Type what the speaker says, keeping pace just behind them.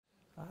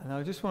And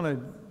I just want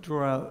to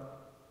draw out,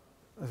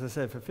 as I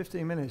said, for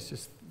 15 minutes,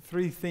 just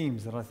 3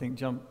 themes that I think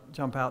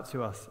jump out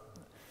to us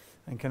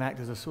and can act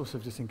as a source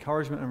of just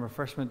encouragement and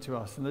refreshment to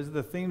us. And those are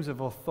the themes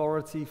of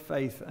authority,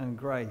 faith, and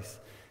grace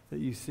that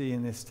you see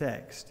in this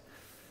text.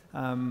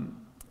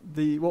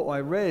 What I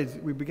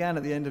read, we began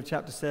at the end of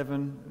chapter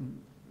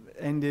 7,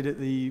 ended at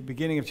the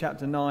beginning of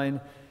chapter 9,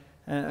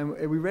 and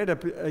we read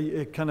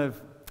a kind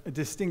of a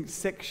distinct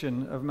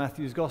section of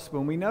Matthew's gospel,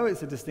 and we know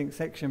it's a distinct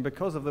section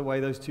because of the way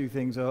those 2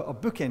 things are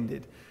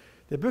bookended.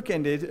 They're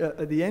bookended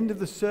at the end of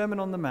the Sermon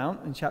on the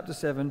Mount in chapter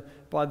 7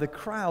 by the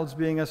crowds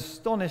being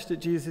astonished at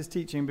Jesus'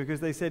 teaching because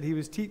they said he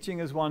was teaching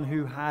as one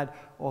who had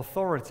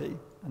authority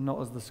and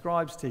not as the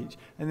scribes teach.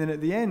 And then at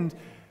the end,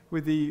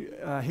 with the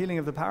healing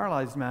of the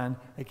paralyzed man,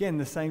 again,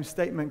 the same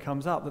statement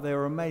comes up that they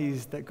were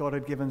amazed that God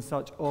had given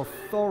such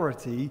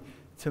authority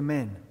to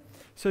men.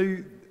 So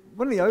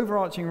one of the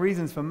overarching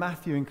reasons for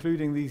Matthew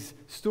including these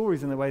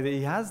stories in the way that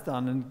he has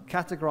done and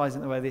categorizing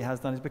in the way that he has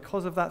done is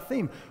because of that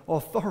theme,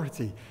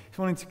 authority. He's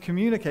wanting to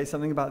communicate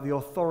something about the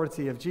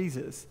authority of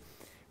Jesus.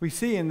 We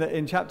see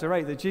in chapter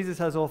 8 that Jesus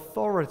has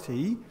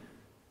authority.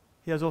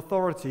 He has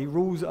authority,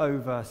 rules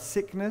over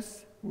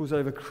sickness, rules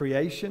over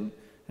creation,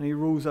 and he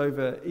rules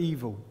over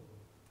evil.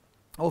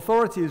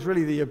 Authority is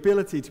really the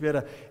ability to be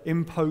able to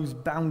impose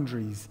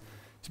boundaries,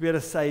 to be able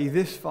to say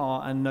this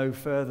far and no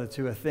further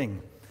to a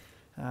thing.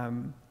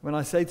 When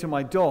I say to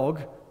my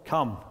dog,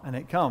 come, and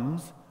it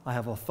comes, I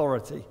have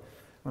authority.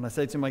 When I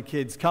say to my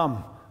kids,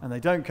 come, and they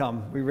don't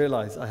come, we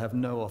realize I have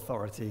no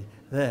authority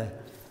there.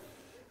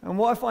 And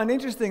what I find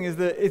interesting is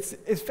that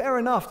it's fair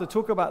enough to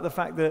talk about the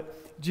fact that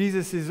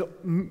Jesus'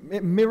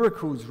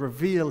 miracles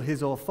reveal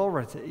his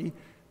authority.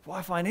 What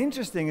I find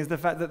interesting is the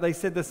fact that they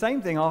said the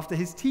same thing after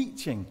his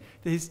teaching,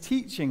 that his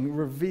teaching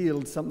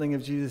revealed something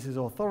of Jesus'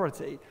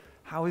 authority.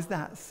 How is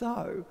that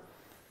so?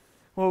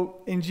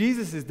 Well, in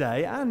Jesus'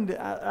 day, and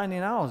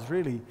in ours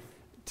really,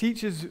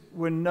 teachers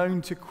were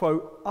known to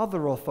quote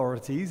other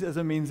authorities as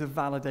a means of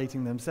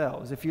validating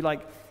themselves. If you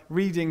like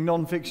reading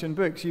non-fiction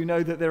books, you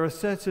know that there are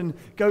certain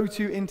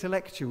go-to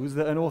intellectuals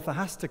that an author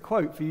has to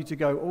quote for you to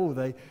go, oh,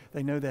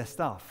 they know their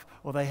stuff,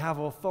 or they have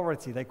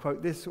authority. They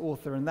quote this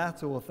author and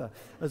that author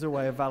as a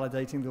way of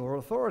validating their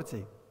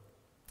authority.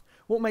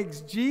 What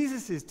makes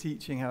Jesus'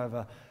 teaching,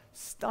 however,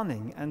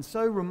 stunning and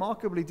so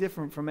remarkably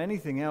different from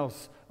anything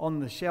else on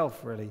the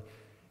shelf, really,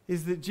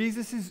 is that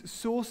Jesus'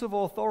 source of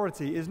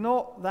authority is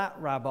not that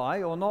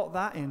rabbi or not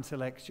that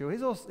intellectual.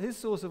 His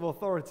source of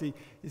authority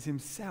is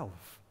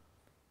himself.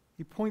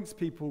 He points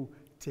people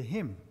to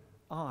him.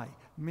 I,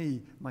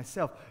 me,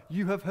 myself.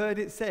 You have heard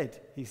it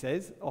said, he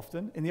says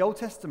often, in the Old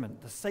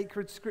Testament, the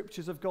sacred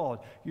scriptures of God.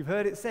 You've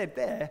heard it said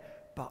there,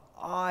 but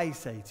I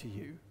say to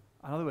you.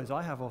 In other words,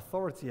 I have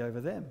authority over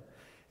them.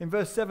 In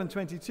verse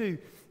 7:22,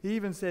 he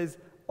even says,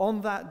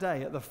 on that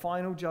day, at the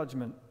final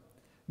judgment,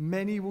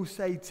 many will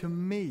say to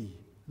me,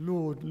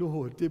 Lord,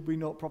 Lord, did we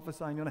not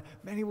prophesy in your name?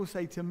 Many will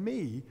say to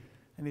me,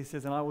 and he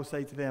says, and I will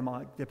say to them,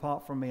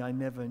 depart from me, I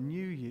never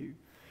knew you.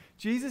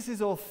 Jesus'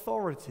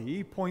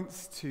 authority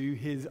points to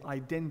his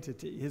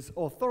identity. His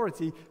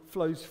authority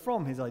flows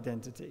from his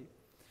identity.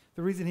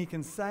 The reason he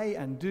can say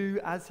and do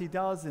as he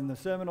does in the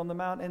Sermon on the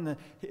Mount,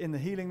 in the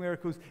healing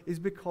miracles, is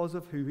because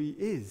of who he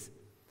is.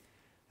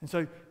 And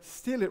so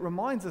still it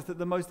reminds us that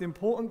the most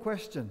important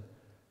question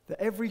that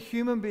every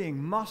human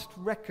being must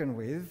reckon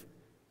with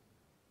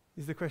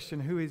is the question,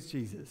 who is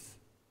Jesus?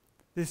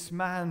 This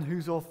man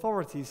whose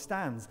authority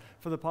stands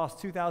for the past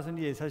 2,000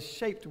 years has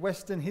shaped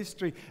Western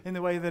history in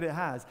the way that it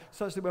has,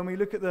 such that when we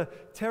look at the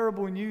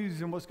terrible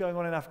news and what's going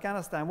on in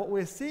Afghanistan, what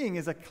we're seeing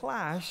is a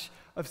clash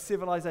of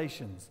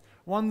civilizations,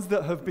 ones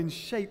that have been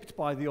shaped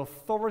by the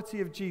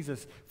authority of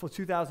Jesus for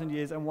 2,000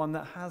 years and one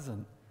that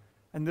hasn't.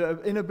 And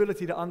the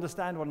inability to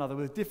understand one another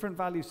with different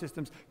value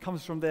systems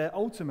comes from their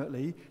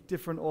ultimately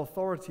different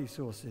authority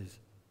sources.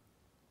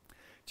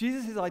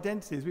 Jesus'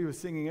 identity, as we were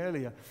singing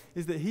earlier,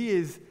 is that he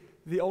is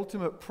the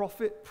ultimate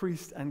prophet,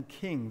 priest, and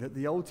king that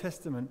the Old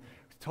Testament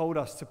told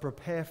us to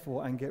prepare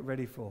for and get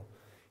ready for.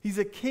 He's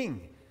a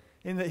king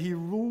in that he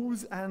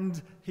rules and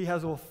he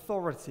has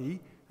authority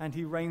and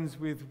he reigns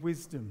with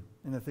wisdom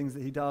in the things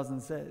that he does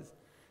and says.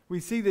 We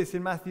see this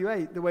in Matthew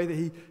 8, the way that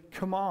he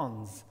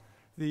commands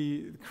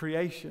the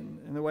creation,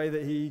 in the way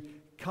that he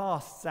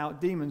casts out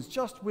demons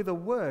just with a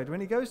word.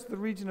 When he goes to the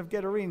region of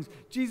Gadarenes,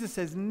 Jesus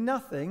says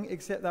nothing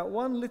except that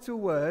one little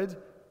word,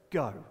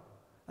 go.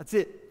 That's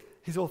it.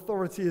 His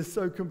authority is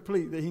so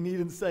complete that he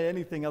needn't say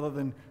anything other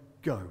than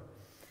go.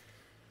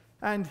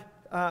 And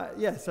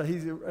so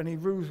he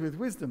rules with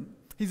wisdom.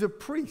 He's a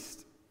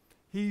priest.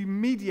 He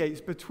mediates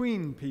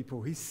between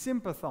people. He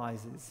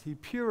sympathizes. He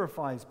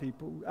purifies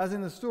people. As in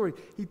the story,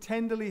 he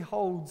tenderly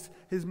holds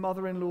his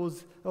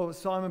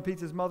Simon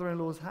Peter's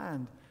mother-in-law's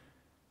hand.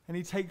 And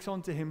he takes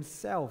onto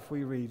himself,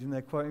 we read, and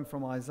they're quoting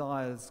from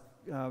Isaiah's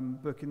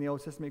book in the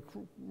Old Testament,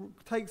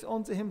 takes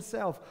onto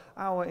himself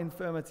our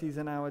infirmities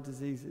and our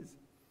diseases.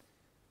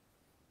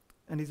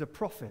 And he's a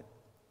prophet.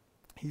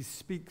 He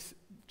speaks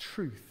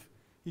truth.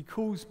 He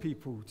calls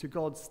people to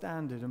God's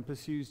standard and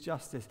pursues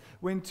justice.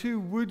 When 2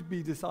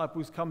 would-be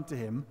disciples come to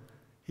him,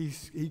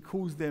 He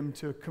calls them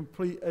to a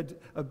complete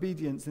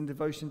obedience and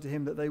devotion to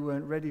him that they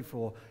weren't ready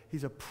for.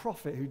 He's a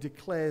prophet who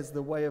declares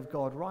the way of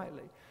God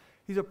rightly.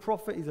 He's a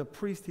prophet, he's a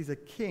priest, he's a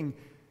king.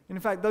 And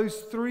in fact,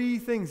 those three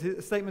things,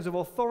 statements of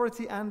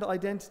authority and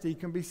identity,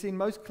 can be seen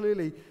most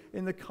clearly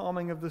in the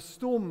calming of the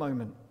storm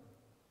moment,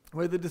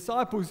 where the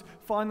disciples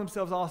find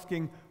themselves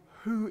asking,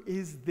 who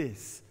is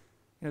this?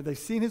 They've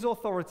seen his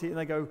authority and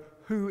they go,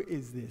 who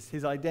is this?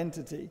 His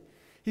identity.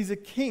 He's a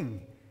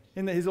king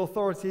in that his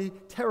authority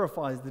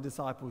terrifies the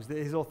disciples, that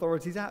his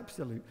authority is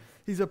absolute.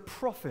 He's a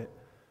prophet.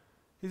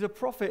 He's a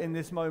prophet in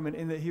this moment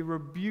in that he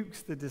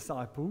rebukes the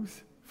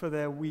disciples for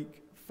their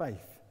weak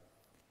faith.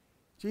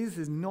 Jesus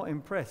is not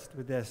impressed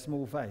with their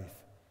small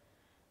faith.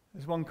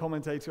 As one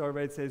commentator I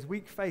read says,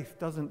 weak faith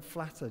doesn't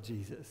flatter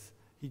Jesus.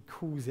 He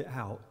calls it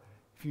out.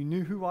 If you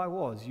knew who I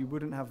was, you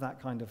wouldn't have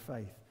that kind of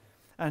faith.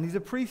 And he's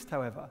a priest,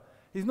 however.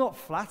 He's not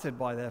flattered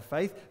by their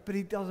faith, but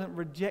he doesn't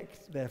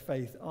reject their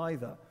faith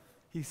either.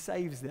 He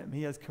saves them.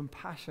 He has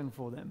compassion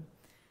for them.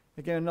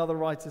 Again, another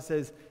writer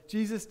says,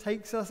 Jesus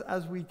takes us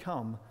as we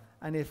come,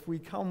 and if we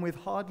come with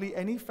hardly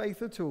any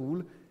faith at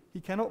all, he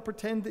cannot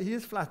pretend that he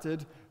is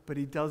flattered, but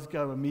he does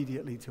go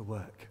immediately to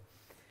work.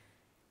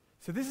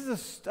 So this is a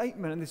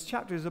statement, and this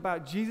chapter is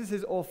about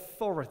Jesus'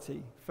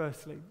 authority,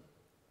 firstly.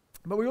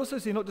 But we also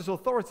see not just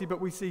authority, but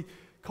we see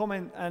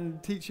comment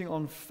and teaching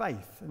on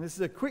faith. And this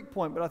is a quick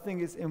point, but I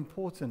think it's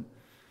important.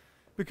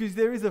 Because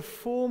there is a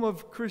form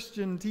of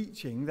Christian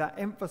teaching that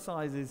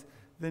emphasizes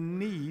the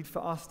need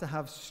for us to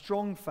have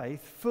strong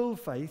faith, full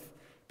faith,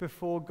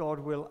 before God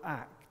will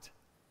act.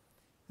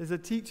 There's a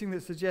teaching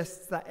that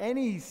suggests that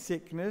any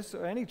sickness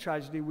or any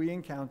tragedy we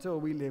encounter or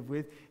we live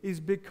with is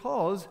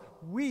because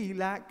we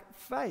lack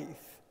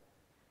faith.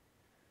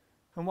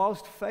 And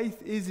whilst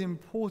faith is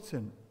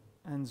important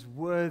and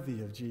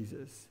worthy of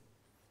Jesus,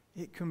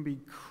 it can be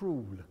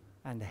cruel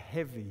and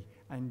heavy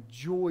and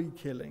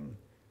joy-killing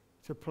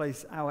to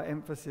place our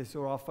emphasis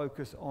or our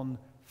focus on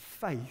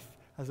faith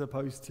as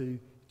opposed to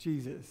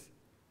Jesus.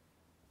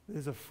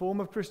 There's a form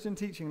of Christian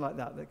teaching like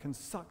that can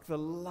suck the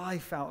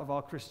life out of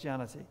our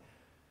Christianity.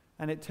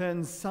 And it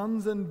turns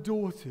sons and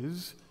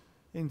daughters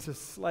into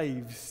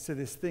slaves to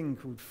this thing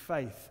called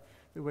faith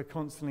that we're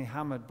constantly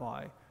hammered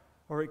by.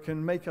 Or it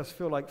can make us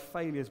feel like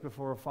failures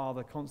before a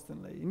father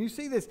constantly. And you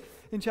see this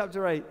in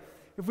chapter 8.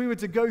 If we were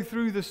to go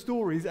through the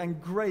stories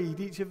and grade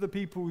each of the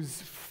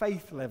people's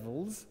faith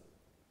levels,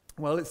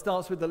 well, it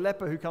starts with the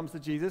leper who comes to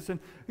Jesus and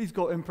he's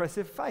got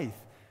impressive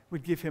faith.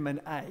 We'd give him an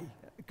A,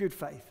 good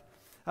faith.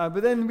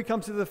 But then we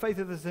come to the faith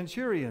of the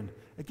centurion.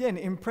 Again,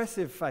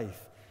 impressive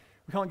faith.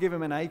 We can't give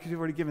him an A because we've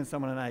already given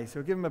someone an A, so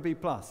we'll give him a B+.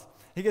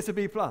 He gets a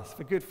B+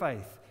 for good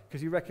faith because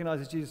he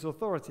recognizes Jesus'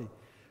 authority.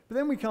 But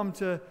then we come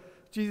to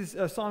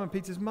Simon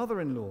Peter's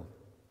mother-in-law.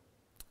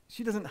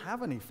 She doesn't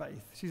have any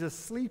faith. She's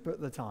asleep at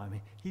the time.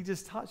 He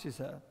just touches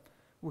her.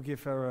 We'll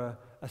give her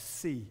a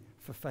C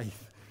for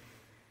faith.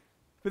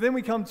 But then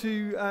we come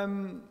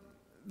to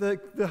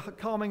the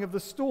calming of the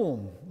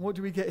storm. What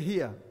do we get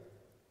here?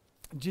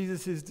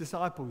 Jesus'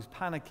 disciples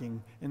panicking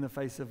in the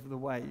face of the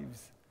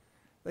waves.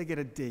 They get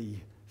a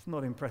D. It's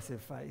not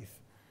impressive faith.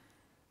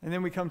 And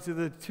then we come to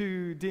the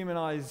two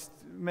demonized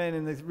men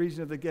in the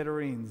region of the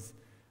Gadarenes.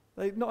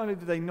 Not only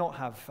do they not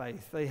have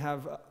faith, they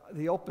have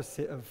the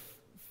opposite of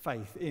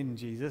faith in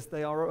Jesus.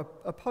 They are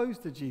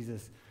opposed to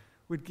Jesus.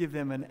 We'd give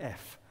them an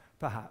F,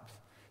 perhaps.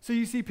 So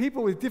you see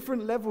people with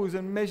different levels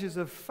and measures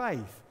of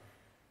faith.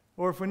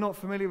 Or if we're not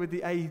familiar with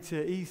the A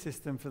to E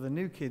system for the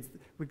new kids,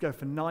 we'd go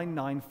for 9,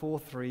 9, 4,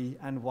 3,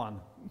 and 1,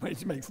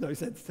 which makes no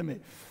sense to me.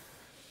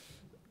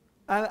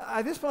 And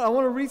at this point, I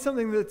want to read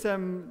something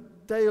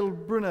that Dale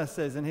Brunner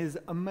says in his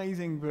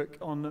amazing book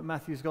on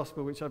Matthew's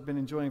Gospel, which I've been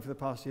enjoying for the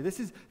past year. This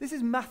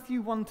is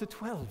Matthew 1 to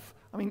 12.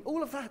 I mean,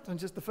 all of that on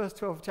just the first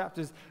 12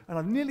 chapters, and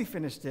I've nearly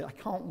finished it. I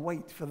can't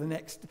wait for the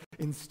next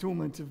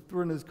installment of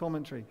Brunner's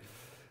commentary.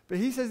 But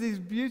he says these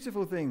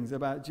beautiful things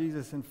about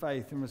Jesus and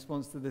faith in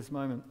response to this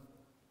moment.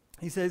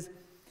 He says,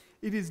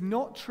 "It is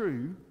not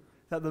true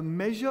that the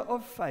measure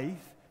of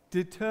faith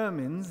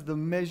determines the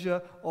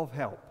measure of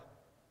help.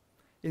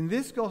 In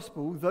this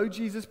gospel, though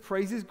Jesus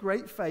praises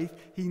great faith,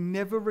 he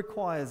never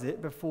requires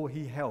it before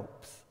he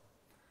helps."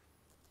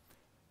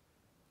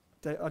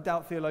 I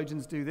doubt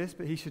theologians do this,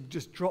 but he should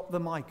just drop the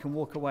mic and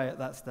walk away at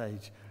that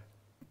stage.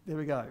 There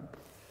we go.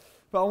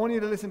 But I want you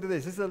to listen to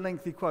this. This is a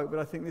lengthy quote, but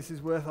I think this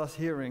is worth us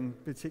hearing,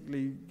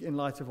 particularly in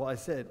light of what I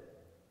said.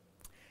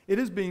 "It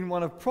has been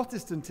one of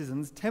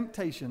Protestantism's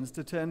temptations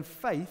to turn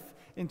faith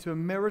into a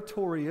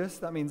meritorious,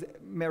 that means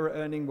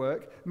merit-earning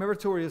work,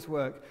 meritorious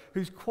work,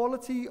 whose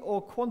quality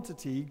or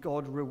quantity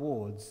God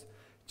rewards.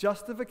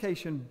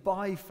 Justification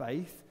by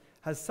faith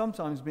has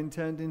sometimes been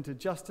turned into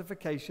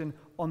justification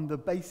on the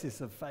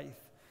basis of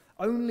faith.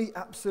 Only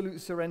absolute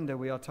surrender,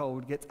 we are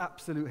told, gets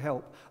absolute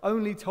help.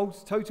 Only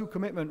total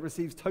commitment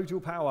receives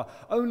total power.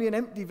 Only an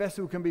empty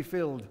vessel can be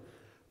filled.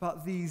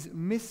 But these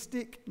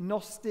mystic,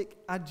 Gnostic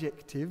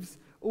adjectives,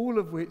 all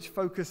of which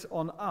focus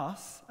on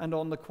us and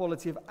on the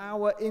quality of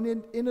our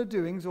inner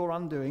doings or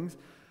undoings,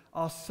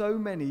 are so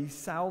many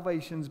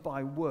salvations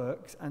by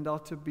works and are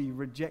to be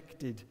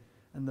rejected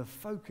And the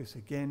focus,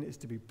 again, is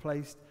to be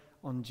placed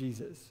on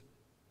Jesus.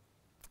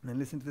 And then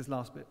listen to this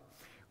last bit.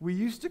 We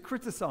used to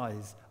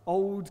criticize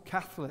old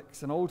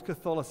Catholics and old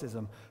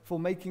Catholicism for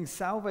making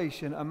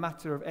salvation a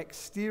matter of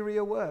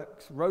exterior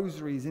works,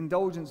 rosaries,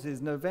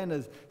 indulgences,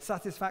 novenas,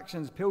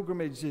 satisfactions,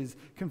 pilgrimages,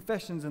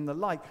 confessions, and the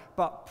like.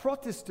 But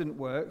Protestant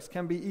works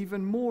can be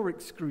even more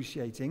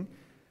excruciating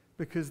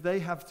because they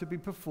have to be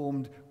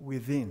performed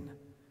within,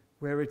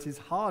 where it is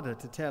harder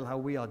to tell how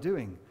we are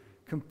doing.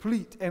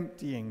 Complete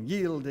emptying,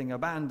 yielding,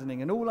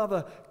 abandoning, and all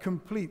other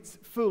completes,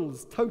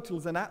 fulls,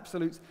 totals, and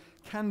absolutes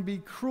can be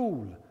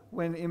cruel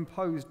when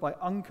imposed by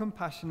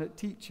uncompassionate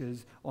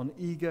teachers on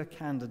eager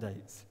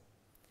candidates.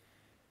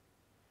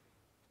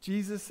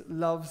 Jesus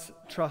loves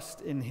trust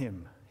in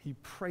him. He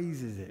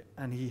praises it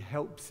and he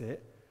helps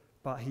it,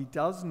 but he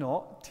does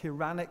not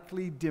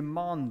tyrannically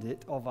demand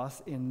it of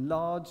us in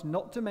large,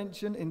 not to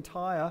mention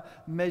entire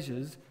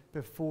measures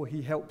before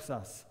he helps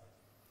us.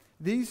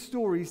 These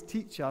stories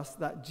teach us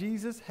that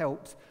Jesus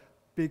helps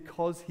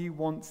because he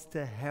wants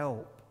to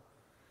help.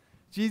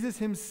 Jesus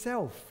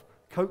himself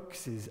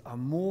coaxes a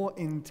more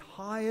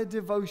entire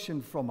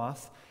devotion from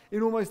us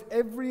in almost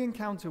every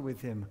encounter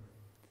with him.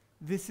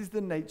 This is the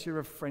nature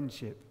of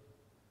friendship.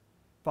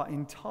 But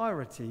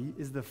entirety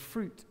is the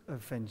fruit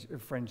of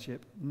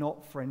friendship,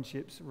 not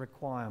friendship's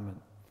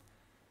requirement.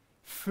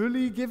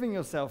 Fully giving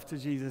yourself to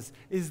Jesus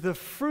is the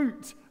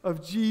fruit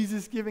of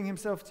Jesus giving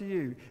himself to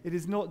you. It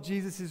is not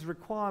Jesus'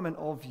 requirement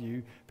of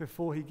you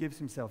before he gives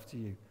himself to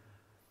you.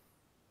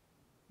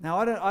 Now,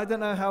 I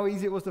don't know how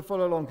easy it was to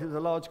follow along because it's a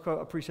large quote.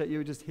 I appreciate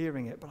you just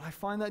hearing it. But I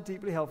find that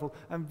deeply helpful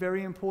and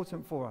very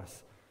important for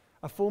us.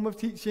 A form of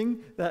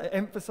teaching that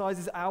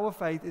emphasizes our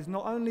faith is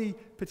not only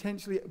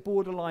potentially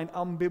borderline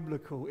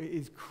unbiblical, it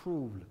is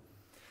cruel.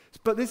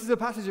 But this is a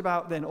passage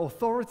about then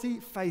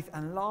authority, faith,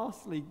 and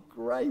lastly,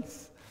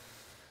 grace.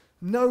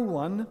 No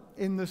one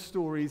in the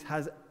stories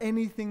has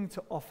anything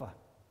to offer.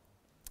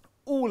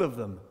 All of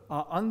them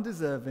are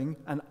undeserving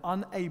and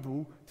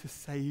unable to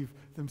save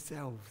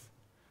themselves.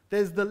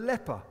 There's the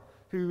leper,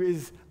 who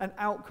is an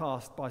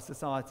outcast by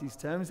society's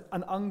terms,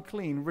 an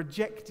unclean,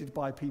 rejected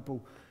by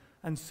people.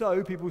 And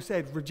so people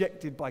said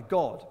rejected by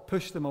God,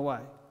 pushed them away.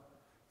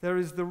 There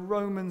is the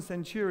Roman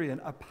centurion,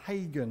 a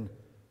pagan,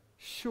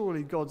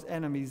 surely God's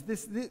enemies.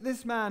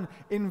 This man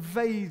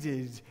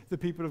invaded the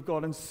people of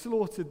God and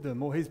slaughtered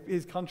them, or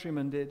his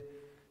countrymen did.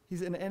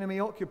 He's an enemy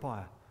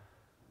occupier.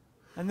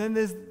 And then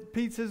there's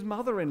Peter's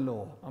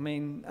mother-in-law. I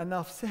mean,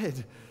 enough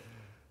said.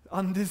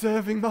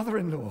 Undeserving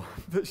mother-in-law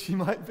that she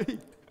might be.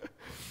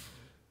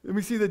 And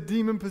we see the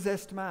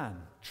demon-possessed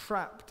man,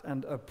 trapped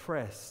and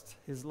oppressed.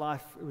 His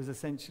life was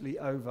essentially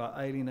over,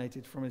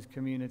 alienated from his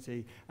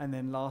community. And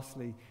then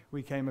lastly,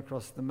 we came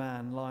across the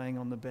man lying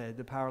on the bed,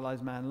 the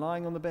paralyzed man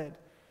lying on the bed.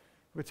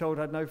 We're told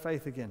had no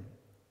faith again.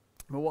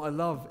 But what I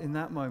love in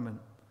that moment,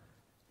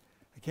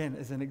 again,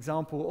 as an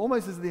example,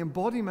 almost as the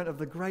embodiment of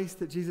the grace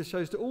that Jesus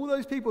shows to all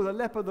those people, the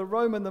leper, the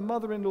Roman, the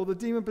mother-in-law, the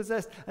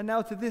demon-possessed, and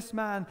now to this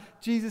man,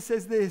 Jesus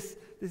says this.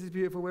 This is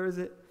beautiful. Where is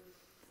it?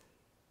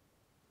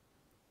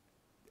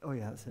 Oh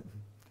yeah, that's it.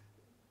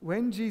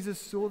 When Jesus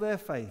saw their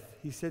faith,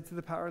 he said to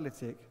the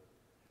paralytic,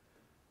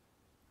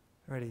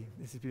 ready,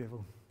 this is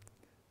beautiful.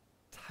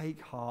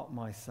 Take heart,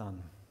 my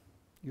son.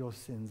 Your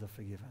sins are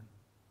forgiven.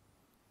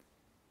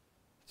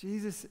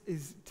 Jesus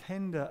is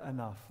tender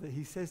enough that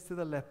he says to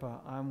the leper,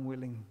 I am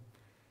willing.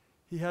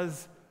 He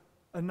has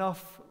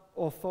enough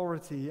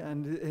authority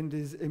and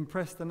is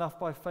impressed enough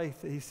by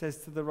faith that he says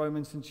to the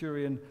Roman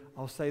centurion,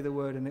 I'll say the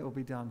word and it will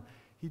be done.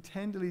 He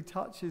tenderly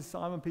touches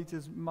Simon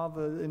Peter's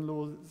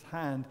mother-in-law's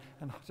hand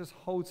and just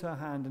holds her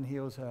hand and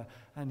heals her.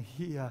 And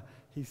here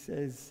he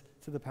says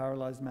to the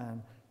paralyzed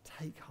man,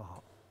 take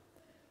heart,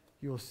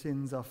 your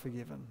sins are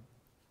forgiven.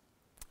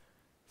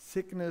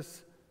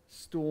 Sickness,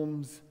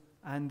 storms,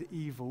 and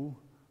evil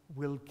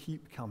will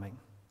keep coming.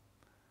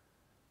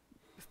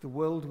 It's the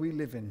world we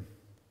live in.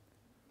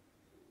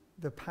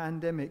 The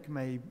pandemic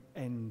may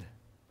end,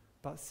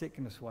 but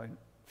sickness won't.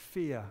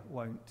 Fear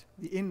won't.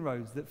 The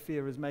inroads that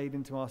fear has made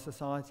into our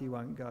society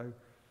won't go.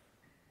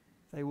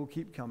 They will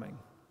keep coming.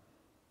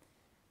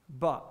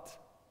 But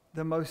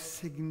the most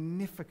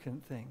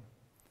significant thing,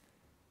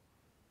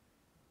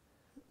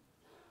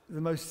 the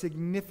most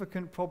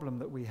significant problem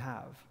that we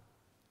have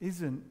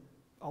isn't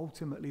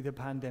ultimately the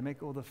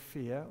pandemic or the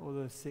fear or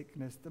the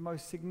sickness. The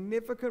most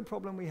significant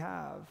problem we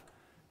have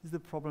is the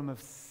problem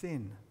of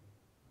sin.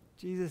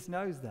 Jesus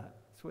knows that.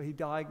 That's what he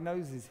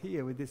diagnoses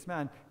here with this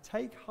man.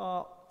 Take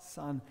heart,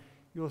 son,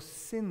 your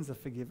sins are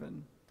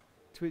forgiven.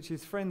 To which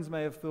his friends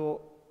may have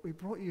thought, we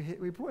brought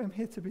him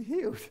here to be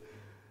healed.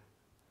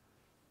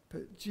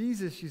 But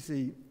Jesus, you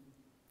see,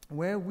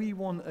 where we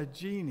want a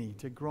genie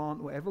to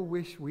grant whatever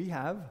wish we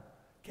have,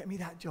 get me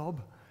that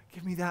job,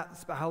 give me that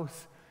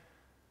spouse,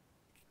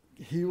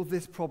 heal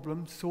this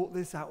problem, sort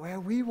this out. Where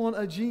we want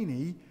a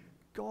genie,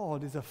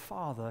 God is a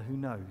father who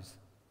knows.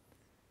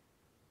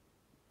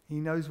 He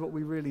knows what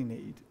we really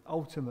need,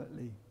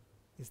 ultimately,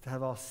 is to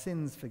have our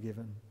sins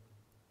forgiven.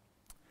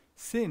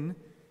 Sin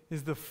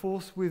is the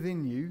force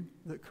within you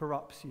that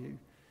corrupts you.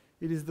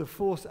 It is the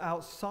force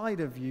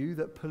outside of you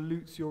that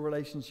pollutes your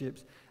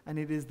relationships, and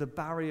it is the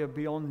barrier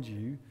beyond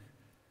you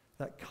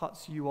that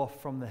cuts you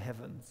off from the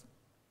heavens,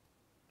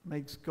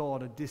 makes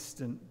God a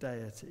distant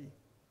deity.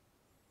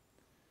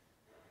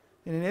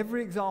 And in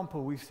every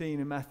example we've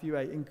seen in Matthew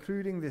 8,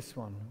 including this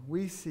one,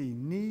 we see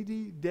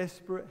needy,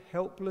 desperate,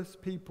 helpless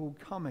people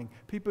coming.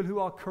 People who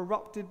are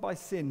corrupted by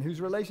sin, whose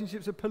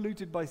relationships are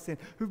polluted by sin,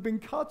 who've been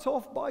cut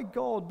off by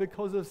God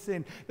because of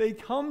sin. They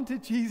come to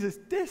Jesus,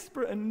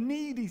 desperate and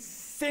needy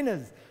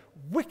sinners,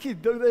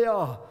 wicked though they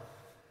are.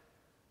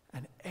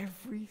 And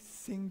every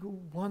single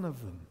one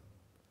of them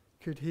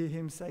could hear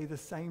him say the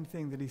same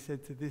thing that he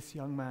said to this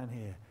young man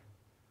here.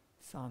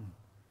 Son,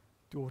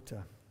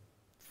 daughter,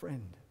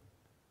 friend.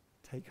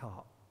 Take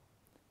heart.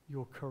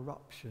 Your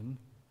corruption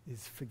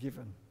is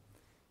forgiven.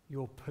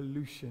 Your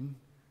pollution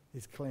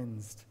is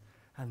cleansed.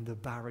 And the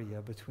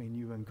barrier between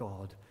you and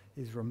God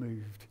is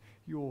removed.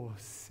 Your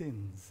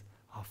sins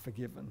are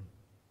forgiven.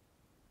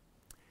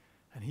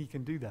 And he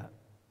can do that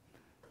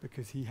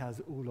because he has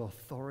all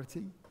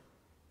authority,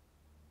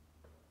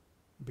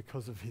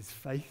 because of his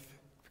faith,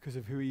 because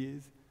of who he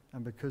is,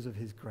 and because of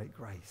his great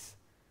grace.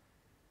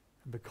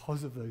 And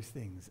because of those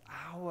things,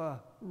 our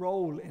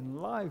role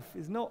in life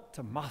is not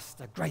to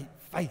muster great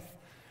faith.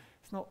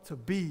 It's not to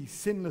be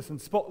sinless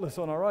and spotless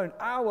on our own.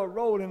 Our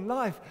role in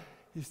life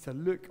is to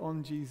look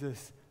on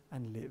Jesus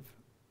and live.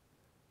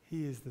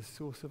 He is the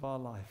source of our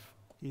life.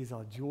 He is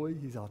our joy.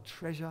 He's our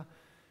treasure.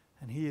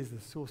 And he is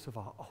the source of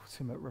our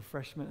ultimate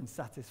refreshment and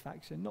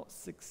satisfaction, not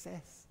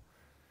success.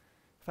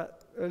 In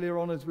fact, earlier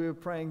on as we were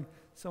praying,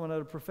 someone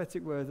had a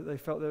prophetic word that they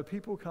felt there were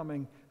people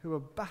coming who were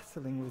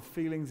battling with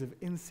feelings of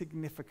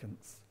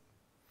insignificance,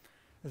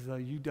 as though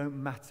you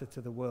don't matter to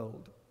the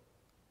world.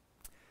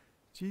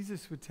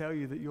 Jesus would tell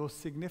you that you are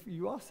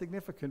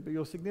significant, but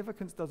your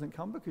significance doesn't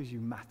come because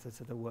you matter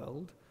to the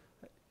world.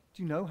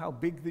 Do you know how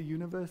big the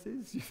universe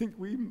is? Do you think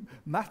we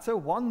matter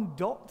one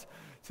dot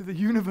to the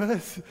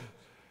universe?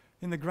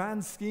 In the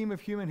grand scheme of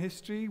human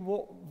history,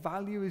 what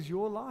value is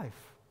your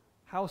life?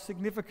 How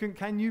significant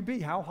can you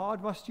be? How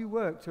hard must you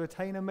work to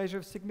attain a measure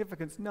of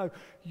significance? No,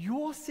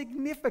 your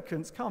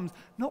significance comes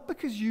not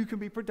because you can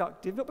be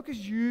productive, not because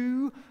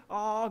you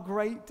are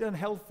great and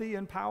healthy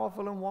and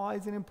powerful and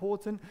wise and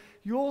important.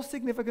 Your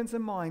significance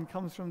and mine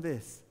comes from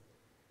this.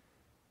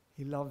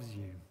 He loves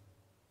you.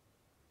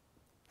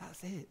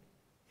 That's it.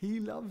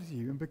 He loves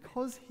you. And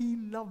because he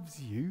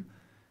loves you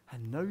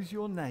and knows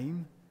your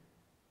name,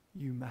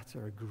 you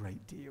matter a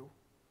great deal.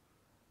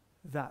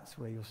 That's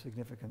where your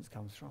significance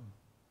comes from.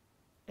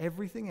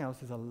 Everything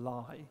else is a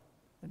lie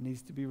that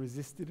needs to be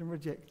resisted and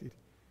rejected.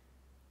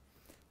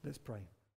 Let's pray.